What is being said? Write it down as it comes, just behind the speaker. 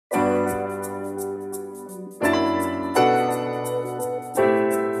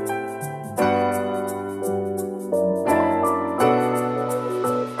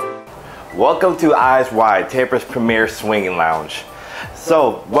Welcome to Eyes Wide, Tampa's premier swinging lounge.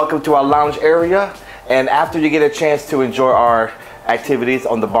 So, welcome to our lounge area, and after you get a chance to enjoy our activities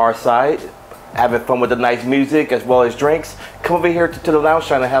on the bar side, having fun with the nice music as well as drinks, come over here to the lounge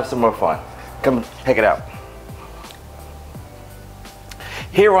side and have some more fun. Come check it out.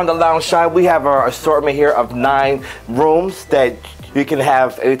 Here on the lounge side, we have our assortment here of 9 rooms that you can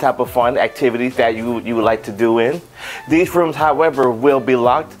have any type of fun activities that you would like to do in. These rooms, however, will be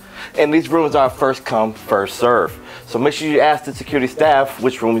locked, and these rooms are first come, first serve. So make sure you ask the security staff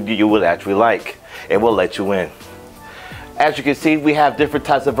which room you would actually like, and we'll let you in. As you can see, we have different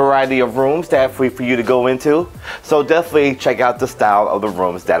types of variety of rooms that for you to go into. So definitely check out the style of the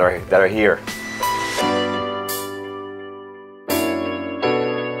rooms that are here.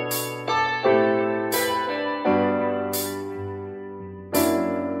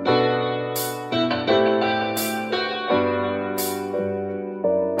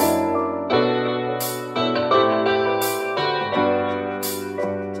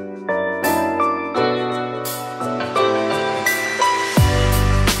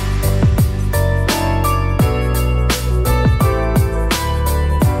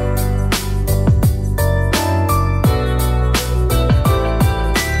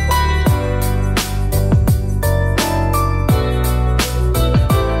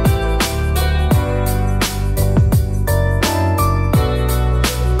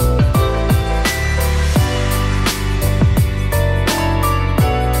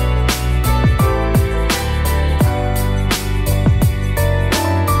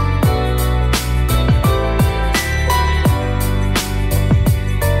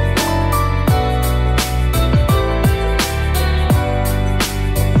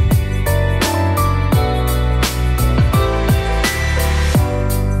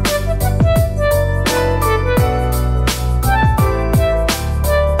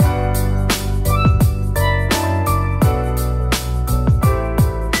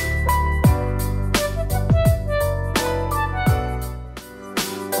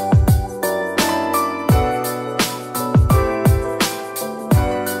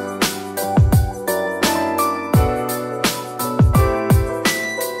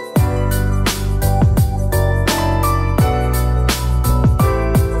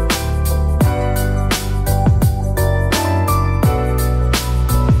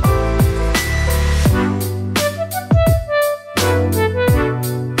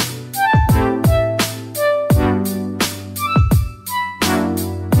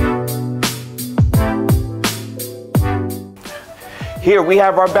 Here we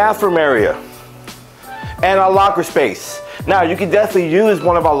have our bathroom area and our locker space. Now you can definitely use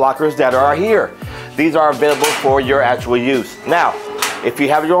one of our lockers that are here. These are available for your actual use. Now, if you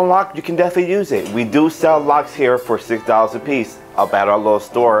have your own lock, you can definitely use it. We do sell locks here for $6 a piece up at our little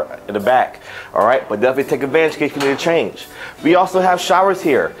store in the back. All right, but definitely take advantage in case you need to change. We also have showers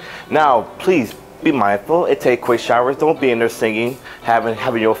here. Now, please be mindful and take quick showers. Don't be in there singing,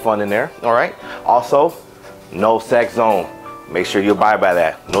 having your fun in there. All right. Also, no sex zone. Make sure you abide by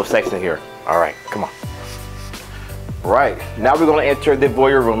that. No sex in here. All right, come on. Right, now we're gonna enter the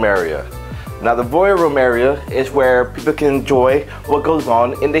voyeur room area. Now the voyeur room area is where people can enjoy what goes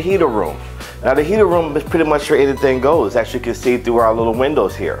on in the heater room. Now the heater room is pretty much where anything goes, as you can see through our little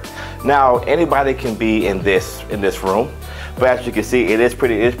windows here. Now anybody can be in this room, but as you can see, it is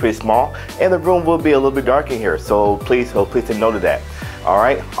pretty small, and the room will be a little bit dark in here. So please take note of that. All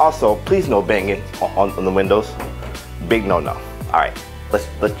right. Also, please no banging on the windows. Big no-no. All right, let's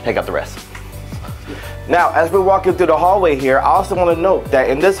check out the rest. Now, as we're walking through the hallway here, I also want to note that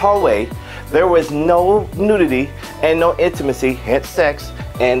in this hallway, there was no nudity and no intimacy, hence sex,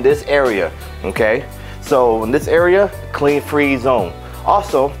 in this area, okay? So in this area, clean-free zone.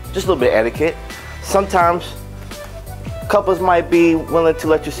 Also, just a little bit of etiquette. Sometimes couples might be willing to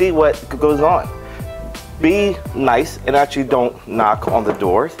let you see what goes on. Be nice and actually don't knock on the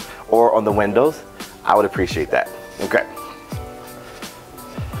doors or on the windows. I would appreciate that. Okay.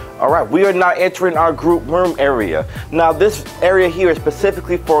 All right, we are now entering our group room area. Now this area here is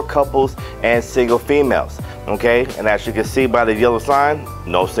specifically for couples and single females, okay? And as you can see by the yellow sign,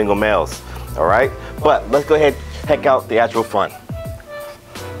 no single males, all right? But let's go ahead and check out the actual front.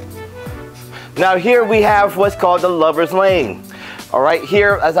 Now here we have what's called the lover's lane. All right,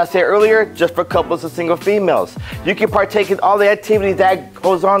 here, as I said earlier, just for couples and single females. You can partake in all the activities that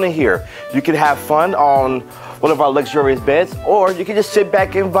goes on in here. You can have fun on one of our luxurious beds, or you can just sit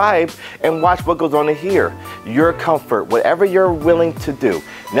back and vibe and watch what goes on in here. Your comfort, whatever you're willing to do.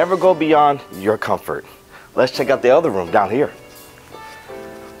 Never go beyond your comfort. Let's check out the other room down here.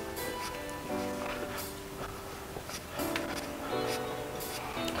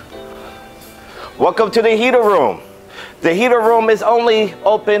 Welcome to the heater room. The heater room is only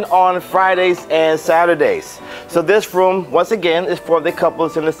open on Fridays and Saturdays. So this room, once again, is for the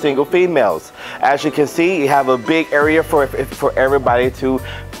couples and the single females. As you can see, you have a big area for everybody to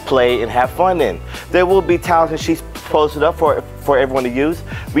play and have fun in. There will be towels and sheets posted up for everyone to use.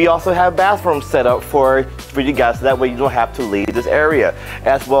 We also have bathrooms set up for you guys, so that way you don't have to leave this area,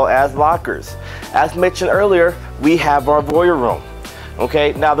 as well as lockers. As mentioned earlier, we have our voyeur room.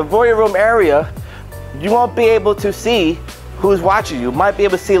 Okay, now the voyeur room area, you won't be able to see who's watching you. You might be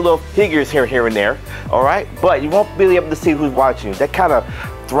able to see little figures here and there, all right? But you won't be able to see who's watching you. That kind of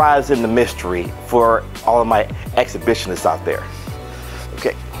thrives in the mystery for all of my exhibitionists out there.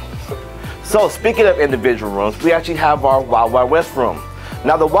 Okay. So speaking of individual rooms, we actually have our Wild Wild West room.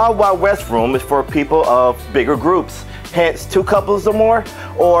 Now the Wild Wild West room is for people of bigger groups. Hence, 2 couples or more,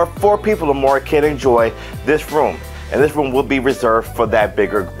 or 4 people or more can enjoy this room. And this room will be reserved for that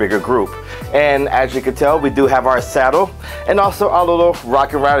bigger group. And as you can tell, we do have our saddle and also our little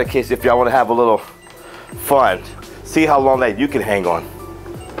rock and ride in case if y'all want to have a little fun. See how long that you can hang on.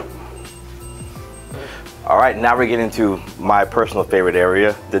 All right, now we're getting into my personal favorite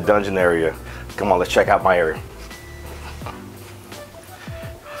area, the dungeon area. Come on, let's check out my area.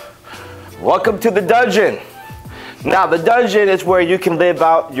 Welcome to the dungeon. Now, the dungeon is where you can live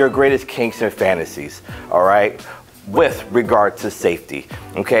out your greatest kinks and fantasies, all right? With regard to safety,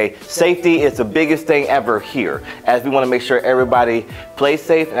 okay? Safety is the biggest thing ever here, as we want to make sure everybody plays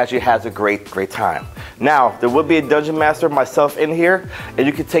safe and actually has a great time. Now, there will be a dungeon master, myself in here, and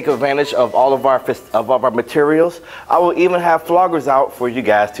you can take advantage of all of our materials. I will even have floggers out for you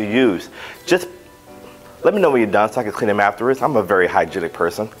guys to use. Just let me know when you're done so I can clean them afterwards. I'm a very hygienic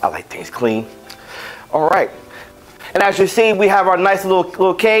person. I like things clean. All right. And as you see, we have our nice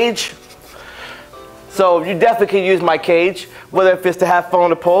little cage. So you definitely can use my cage, whether if it's to have fun on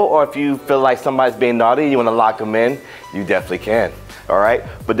the pole or if you feel like somebody's being naughty, you want to lock them in, you definitely can. All right,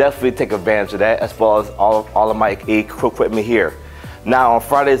 but definitely take advantage of that, as well as all of my equipment here. Now on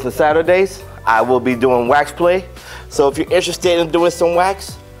Fridays and Saturdays, I will be doing wax play. So if you're interested in doing some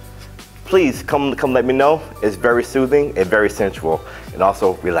wax, please come let me know. It's very soothing and very sensual and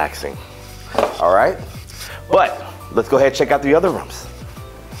also relaxing. All right, but let's go ahead and check out the other rooms.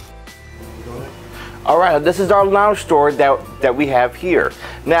 All right, this is our lounge store that we have here.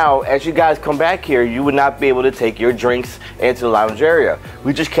 Now, as you guys come back here, you would not be able to take your drinks into the lounge area.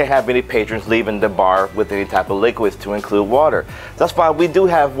 We just can't have any patrons leaving the bar with any type of liquids, to include water. That's why we do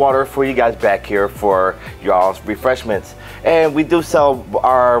have water for you guys back here for y'all's refreshments. And we do sell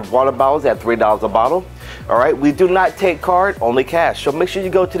our water bottles at $3 a bottle. All right, we do not take card, only cash. So make sure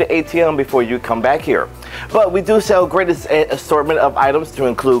you go to the ATM before you come back here. But we do sell great assortment of items to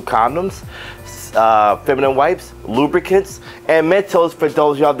include condoms, feminine wipes, lubricants, and Mentos for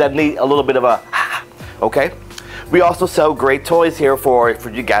those y'all that need a little bit of a okay. We also sell great toys here for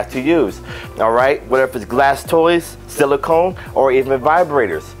you guys to use. All right, whether if it's glass toys, silicone, or even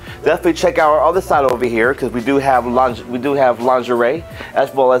vibrators. Definitely check out our other side over here because we do have lingerie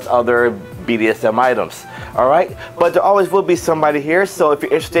as well as other BDSM items. All right, but there always will be somebody here. So if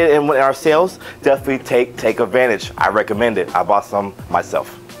you're interested in our sales, definitely take advantage. I recommend it. I bought some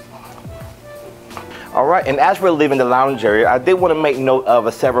myself. All right, and as we're leaving the lounge area, I did want to make note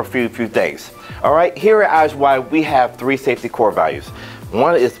of few things. All right, here at Eyes Wide, we have 3 safety core values.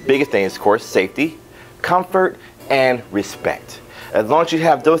 One is the biggest thing, is, of course, safety, comfort, and respect. As long as you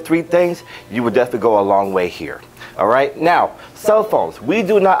have those 3 things, you will definitely go a long way here. All right, now, cell phones. We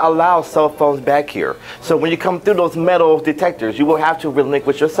do not allow cell phones back here. So when you come through those metal detectors, you will have to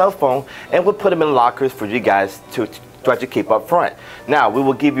relinquish your cell phone, and we'll put them in lockers for you guys to try to keep up front. Now, we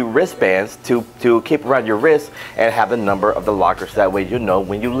will give you wristbands to keep around your wrist and have the number of the lockers. That way you know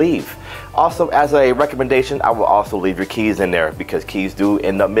when you leave. Also, as a recommendation, I will also leave your keys in there because keys do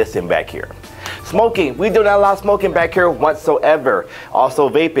end up missing back here. Smoking, we do not allow smoking back here whatsoever. Also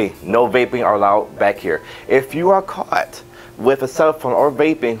vaping, no vaping are allowed back here. If you are caught with a cell phone or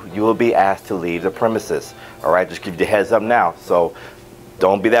vaping, you will be asked to leave the premises. All right, just give you the heads up now. So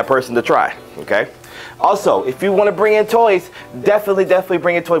don't be that person to try, okay? Also, if you want to bring in toys, definitely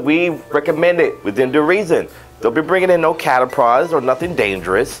bring in toys. We recommend it within the reason. Don't be bringing in no catapras or nothing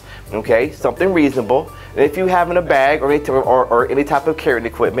dangerous, okay? Something reasonable. And if you have in a bag or any type of carrying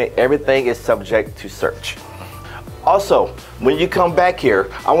equipment, everything is subject to search. Also, when you come back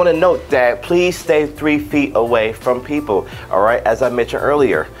here, I want to note that please stay 3 feet away from people, all right? As I mentioned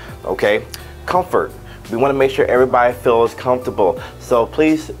earlier, okay? Comfort. We want to make sure everybody feels comfortable. So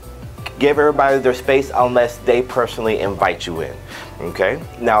please give everybody their space unless they personally invite you in, okay?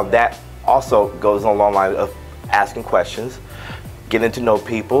 Now that also goes along the line of asking questions, getting to know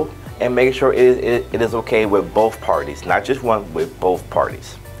people, and make sure it is okay with both parties, not just one, with both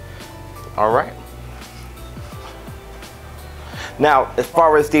parties. All right. Now, as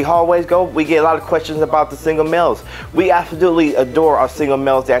far as the hallways go, we get a lot of questions about the single males. We absolutely adore our single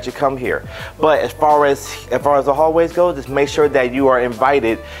males that actually come here. But as far as the hallways go, just make sure that you are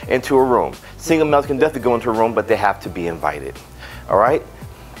invited into a room. Single males can definitely go into a room, but they have to be invited. All right.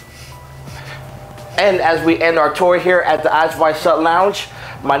 And as we end our tour here at the Eyes Wide Shut Lounge,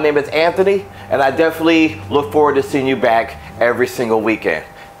 my name is Anthony, and I definitely look forward to seeing you back every single weekend,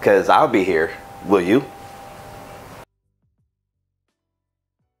 because I'll be here. Will you?